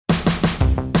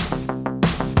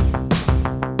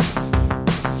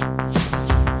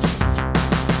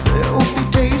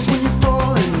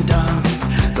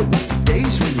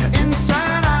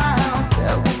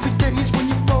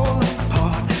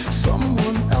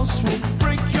else will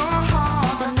break your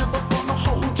heart. I'm never gonna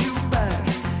hold you back.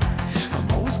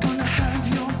 I'm always gonna have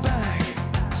your back.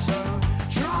 So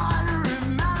try to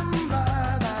remember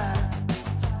that.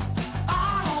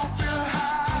 I hope you're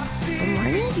happy. Good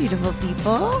morning, beautiful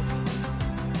people.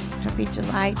 Happy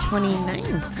July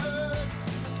 29th.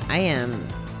 I am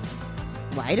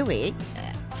wide awake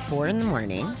at 4 in the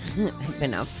morning. I've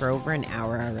been up for over an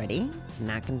hour already,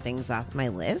 knocking things off my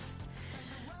list,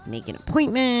 making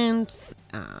appointments,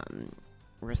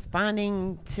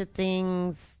 responding to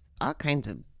things, all kinds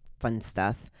of fun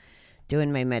stuff,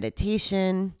 doing my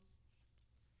meditation.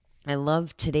 I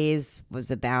love today's was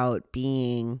about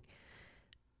being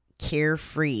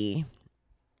carefree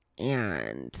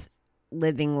and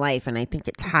living life, and I think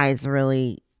it ties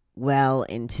really well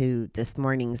into this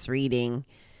morning's reading,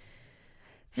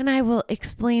 and I will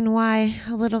explain why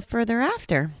a little further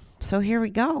after. So here we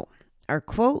go. Our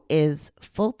quote is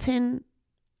Fulton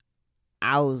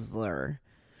Ausler.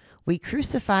 We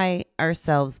crucify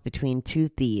ourselves between two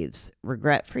thieves,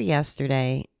 regret for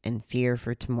yesterday and fear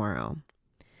for tomorrow.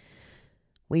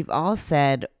 We've all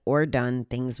said or done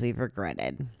things we've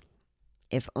regretted.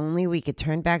 If only we could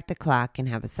turn back the clock and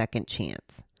have a second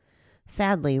chance.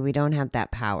 Sadly, we don't have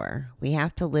that power. We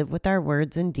have to live with our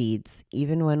words and deeds,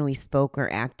 even when we spoke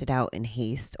or acted out in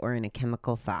haste or in a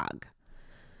chemical fog.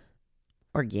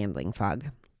 Or gambling fog.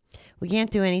 We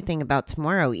can't do anything about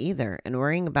tomorrow either, and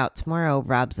worrying about tomorrow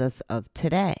robs us of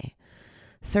today.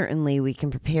 Certainly, we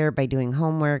can prepare by doing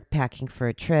homework, packing for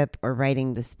a trip, or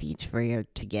writing the speech we are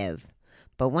to give.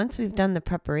 But once we've done the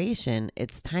preparation,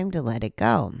 it's time to let it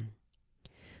go.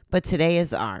 But today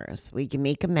is ours. We can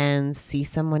make amends, see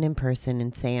someone in person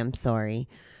and say I'm sorry,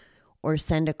 or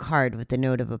send a card with a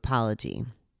note of apology.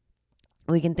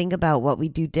 We can think about what we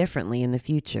do differently in the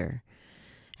future,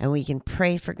 and we can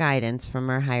pray for guidance from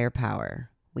our higher power.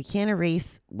 We can't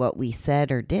erase what we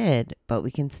said or did, but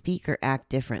we can speak or act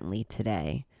differently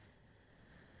today.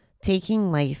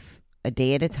 Taking life a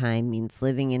day at a time means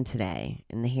living in today,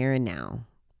 in the here and now.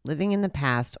 Living in the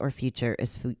past or future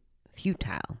is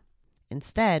futile.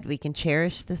 Instead, we can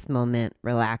cherish this moment,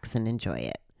 relax, and enjoy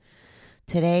it.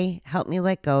 Today, help me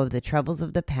let go of the troubles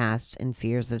of the past and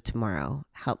fears of tomorrow.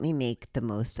 Help me make the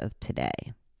most of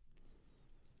today.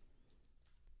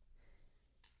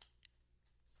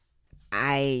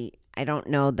 I don't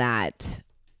know that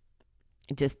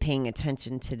just paying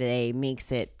attention today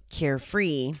makes it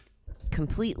carefree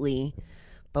completely,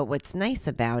 but what's nice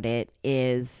about it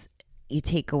is you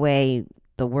take away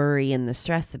the worry and the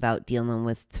stress about dealing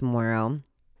with tomorrow.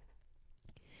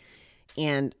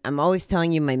 And I'm always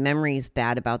telling you my memory is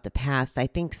bad about the past. I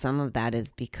think some of that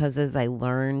is because as I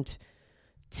learned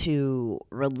to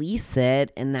release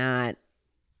it, and that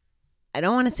I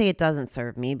don't want to say it doesn't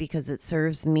serve me, because it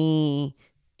serves me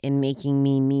in making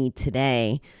me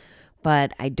today,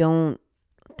 but I don't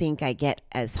think I get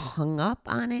as hung up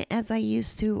on it as I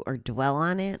used to, or dwell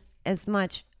on it as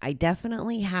much. I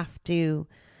definitely have to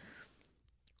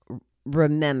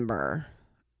remember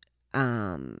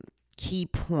key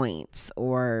points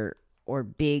or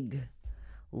big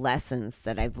lessons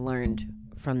that I've learned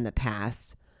from the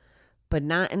past, but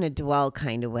not in a dwell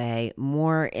kind of way,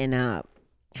 more in a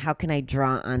how can I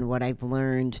draw on what I've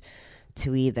learned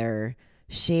to either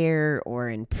share or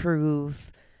improve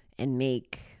and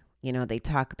make, they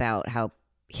talk about how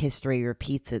history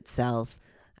repeats itself.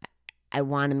 I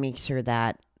want to make sure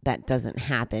that that doesn't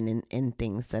happen in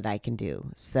things that I can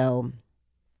do. So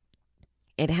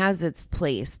it has its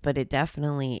place, but it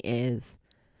definitely is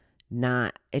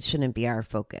not, it shouldn't be our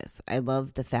focus. I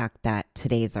love the fact that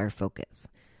today's our focus.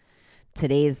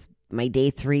 Today's my day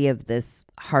 3 of this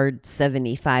hard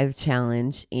 75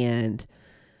 challenge, and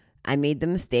I made the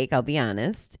mistake, I'll be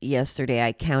honest. Yesterday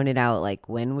I counted out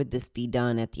when would this be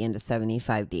done at the end of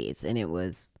 75 days, and it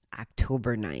was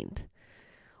October 9th.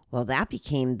 Well, that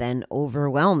became then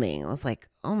overwhelming. I was like,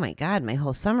 oh my God, my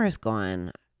whole summer is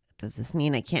gone. Does this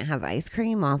mean I can't have ice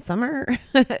cream all summer?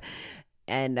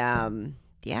 And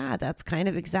yeah, that's kind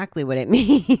of exactly what it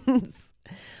means.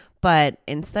 But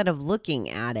instead of looking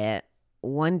at it,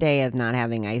 one day of not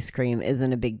having ice cream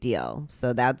isn't a big deal.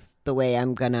 So that's the way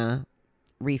I'm going to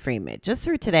reframe it. Just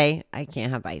for today, I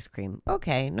can't have ice cream.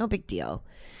 Okay, no big deal.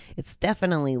 It's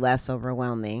definitely less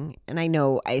overwhelming. And I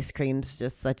know ice cream's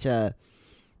just such a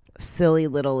silly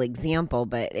little example,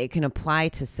 but it can apply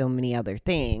to so many other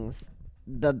things.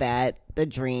 The bet, the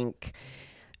drink,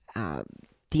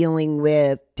 dealing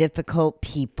with difficult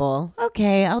people.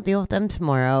 Okay, I'll deal with them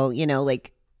tomorrow.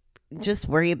 Just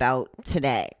worry about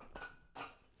today.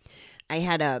 I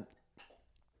had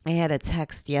a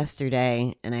text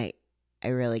yesterday, and I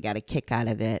really got a kick out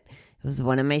of it. It was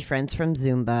one of my friends from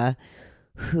Zumba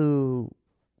who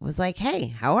was like, hey,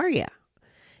 how are you?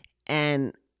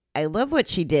 And I love what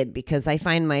she did because I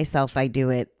find myself, I do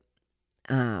it,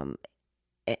 and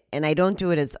I don't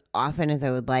do it as often as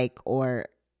I would like or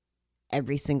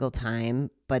every single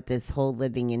time, but this whole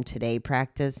living in today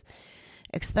practice,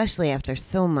 especially after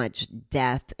so much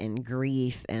death and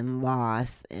grief and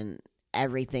loss and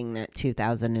everything that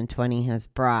 2020 has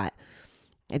brought,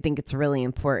 I think it's really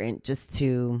important just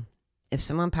to, if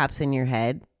someone pops in your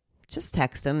head, just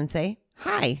text them and say,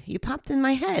 hi, you popped in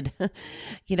my head.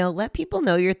 Let people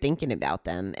know you're thinking about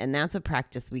them. And that's a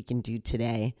practice we can do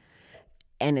today.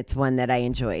 And it's one that I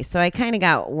enjoy. So I kind of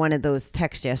got one of those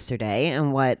texts yesterday.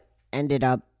 And what ended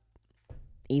up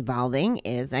evolving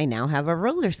is I now have a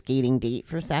roller skating date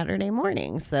for Saturday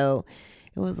morning. So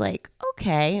it was like,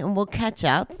 okay, and we'll catch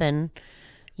up. And,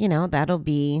 that'll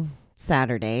be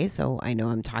Saturday. So I know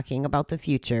I'm talking about the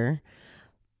future.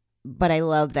 But I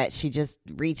love that she just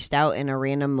reached out in a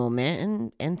random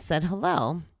moment and said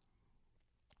hello.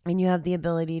 And you have the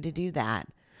ability to do that.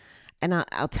 And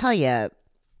I'll tell you,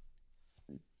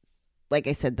 like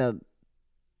I said,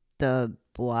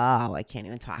 wow, I can't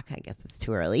even talk. I guess it's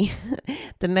too early.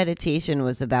 The meditation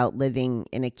was about living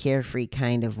in a carefree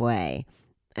kind of way.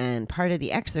 And part of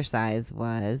the exercise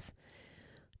was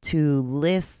to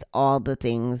list all the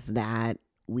things that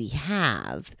we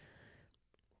have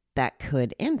that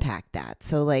could impact that.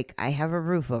 So like I have a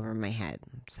roof over my head,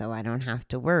 so I don't have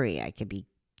to worry. I could be,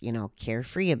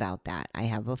 carefree about that. I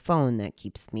have a phone that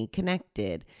keeps me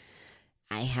connected.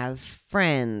 I have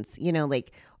friends,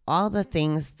 like all the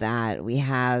things that we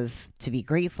have to be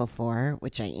grateful for,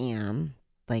 which I am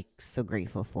like so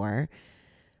grateful for,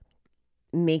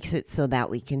 makes it so that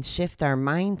we can shift our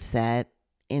mindset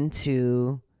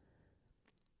into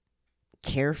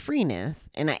carefreeness.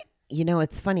 And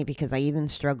it's funny because I even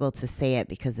struggle to say it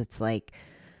because it's like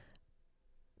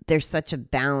there's such a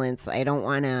balance. I don't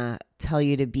want to tell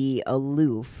you to be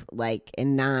aloof,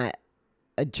 and not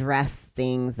address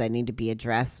things that need to be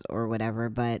addressed or whatever,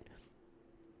 but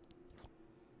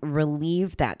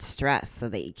relieve that stress so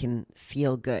that you can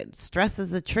feel good. Stress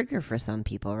is a trigger for some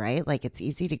people, right? Like it's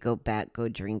easy to go back, go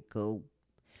drink, go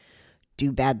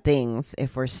do bad things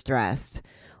if we're stressed,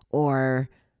 or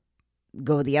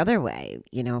go the other way.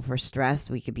 If we're stressed,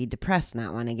 we could be depressed,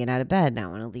 not want to get out of bed,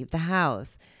 not want to leave the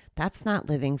house. That's not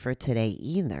living for today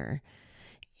either.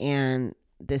 And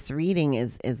this reading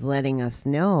is letting us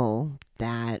know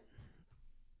that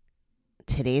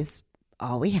today's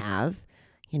all we have,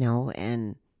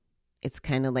 and it's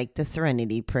kind of like the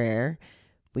serenity prayer.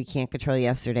 We can't control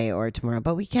yesterday or tomorrow,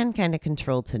 but we can kind of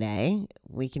control today.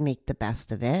 We can make the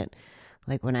best of it.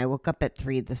 Like when I woke up at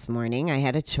 3 this morning, I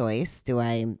had a choice. Do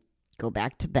I go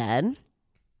back to bed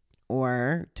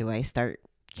or do I start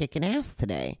kicking ass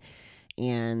today?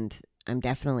 And I'm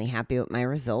definitely happy with my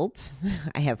results.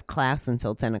 I have class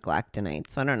until 10 o'clock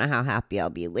tonight, so I don't know how happy I'll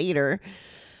be later,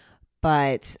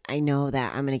 but I know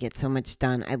that I'm going to get so much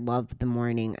done. I love the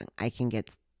morning. I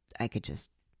could just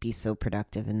be so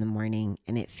productive in the morning,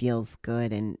 and it feels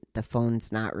good, and the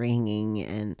phone's not ringing,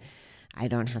 and I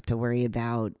don't have to worry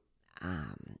about,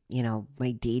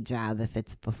 my day job if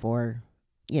it's before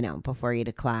 8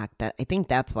 o'clock. I think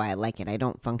that's why I like it. I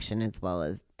don't function as well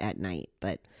as at night,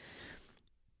 but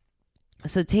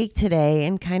so take today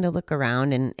and kind of look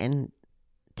around and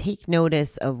take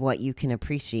notice of what you can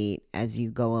appreciate as you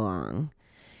go along.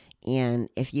 And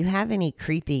if you have any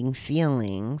creeping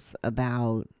feelings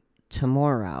about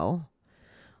tomorrow,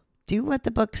 do what the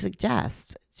book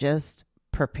suggests. Just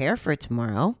prepare for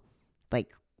tomorrow.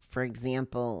 Like, for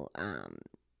example,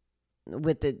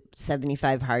 with the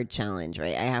 75 hard challenge,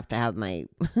 right? I have to have my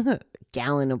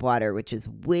gallon of water, which is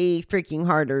way freaking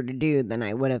harder to do than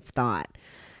I would have thought.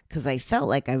 Because I felt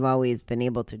like I've always been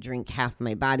able to drink half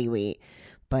my body weight.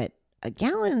 But a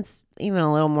gallon's even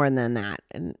a little more than that.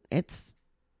 And it's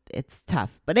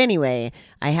tough. But anyway,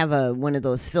 I have one of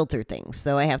those filter things.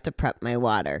 So I have to prep my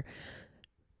water.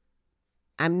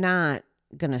 I'm not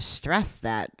going to stress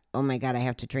that, oh my God, I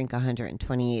have to drink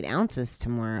 128 ounces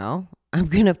tomorrow. I'm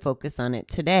going to focus on it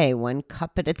today, 1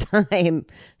 cup at a time,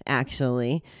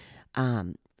 actually.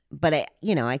 But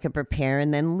I could prepare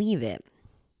and then leave it.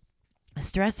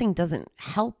 Stressing doesn't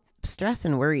help. Stress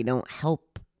and worry don't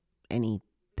help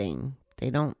anything. They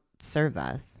don't serve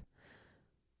us.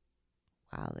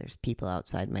 Wow, there's people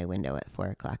outside my window at 4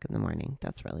 o'clock in the morning.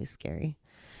 That's really scary.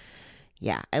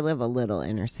 Yeah, I live a little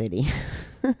inner city.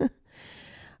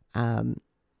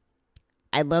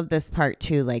 I love this part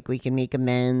too. Like we can make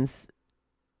amends,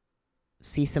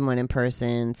 see someone in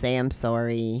person, say I'm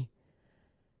sorry,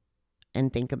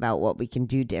 and think about what we can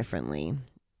do differently.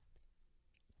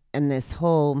 And this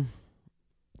whole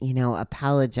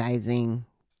apologizing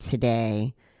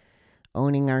today,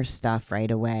 owning our stuff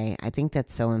right away. I think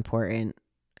that's so important.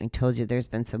 I told you there's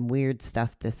been some weird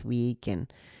stuff this week,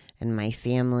 and my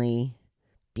family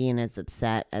being as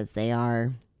upset as they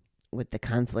are with the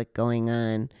conflict going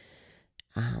on.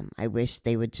 I wish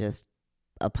they would just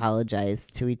apologize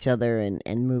to each other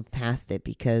and move past it,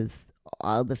 because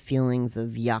all the feelings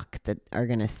of yuck that are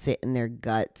going to sit in their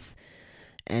guts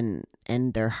and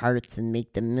their hearts and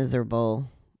make them miserable,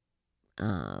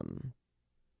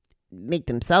 make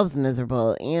themselves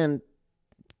miserable, and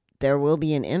there will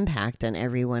be an impact on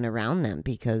everyone around them,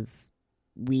 because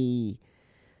in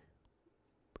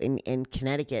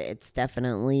Connecticut, it's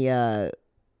definitely a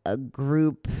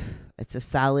group. It's a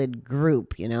solid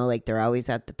group, like they're always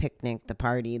at the picnic, the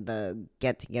party, the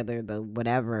get together, the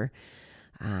whatever.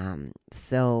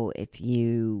 So if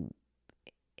you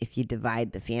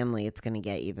divide the family, it's going to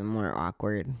get even more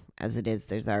awkward. As it is,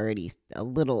 there's already a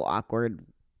little awkward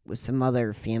with some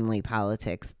other family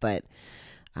politics, but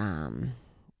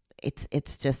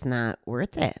it's just not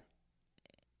worth it.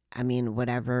 I mean,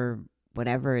 whatever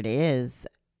it is,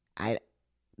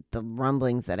 the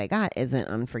rumblings that I got isn't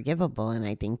unforgivable, and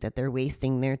I think that they're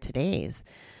wasting their todays.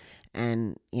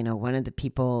 And one of the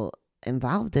people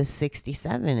involved is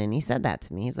 67, and he said that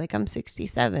to me. He's like, I'm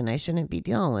 67, I shouldn't be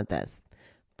dealing with this.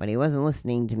 But he wasn't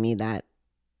listening to me, that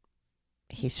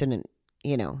he shouldn't,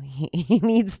 he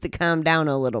needs to calm down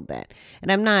a little bit.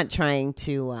 And I'm not trying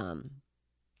to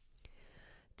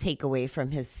take away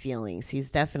from his feelings. He's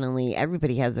definitely,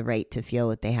 everybody has a right to feel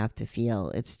what they have to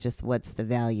feel. It's just, what's the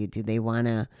value? Do they want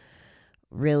to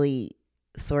really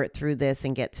sort through this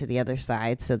and get to the other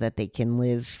side so that they can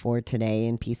live for today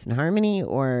in peace and harmony?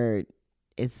 Or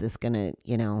is this going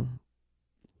to,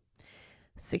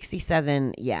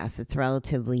 67, yes, it's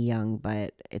relatively young,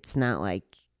 but it's not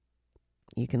like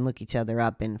you can look each other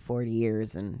up in 40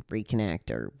 years and reconnect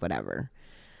or whatever.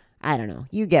 I don't know.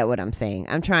 You get what I'm saying.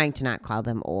 I'm trying to not call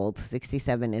them old.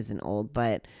 67 isn't old,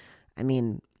 but I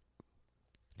mean,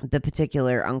 the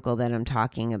particular uncle that I'm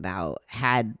talking about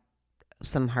had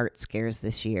some heart scares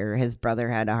this year. His brother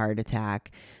had a heart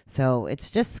attack. So it's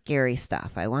just scary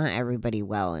stuff. I want everybody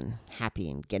well and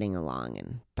happy and getting along,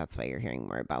 and that's why you're hearing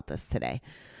more about this today.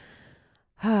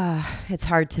 It's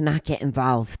hard to not get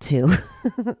involved too.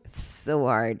 It's so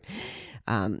hard.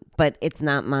 But it's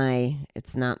not my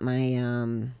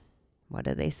what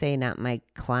do they say? Not my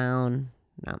clown,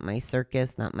 not my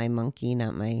circus, not my monkey,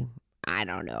 not my, I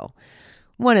don't know.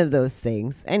 One of those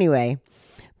things. Anyway,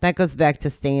 that goes back to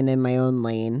staying in my own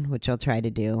lane, which I'll try to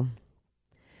do.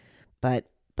 But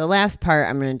the last part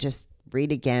I'm going to just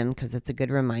read again because it's a good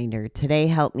reminder. Today,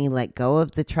 help me let go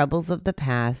of the troubles of the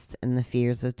past and the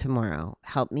fears of tomorrow.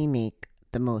 Help me make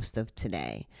the most of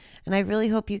today. And I really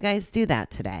hope you guys do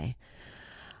that today.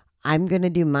 I'm going to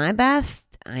do my best.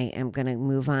 I am going to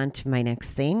move on to my next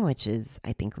thing, which is,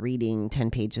 I think, reading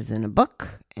 10 pages in a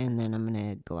book. And then I'm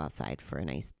going to go outside for a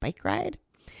nice bike ride.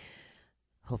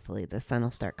 Hopefully the sun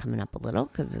will start coming up a little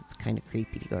because it's kind of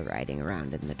creepy to go riding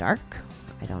around in the dark.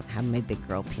 I don't have my big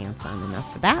girl pants on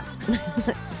enough for that.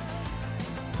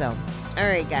 So, all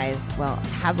right, guys. Well,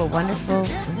 have a wonderful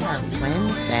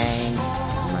Wednesday in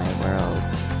my world.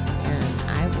 And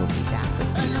I will be back with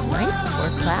you tonight for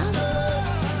class.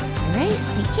 All right,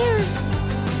 take care.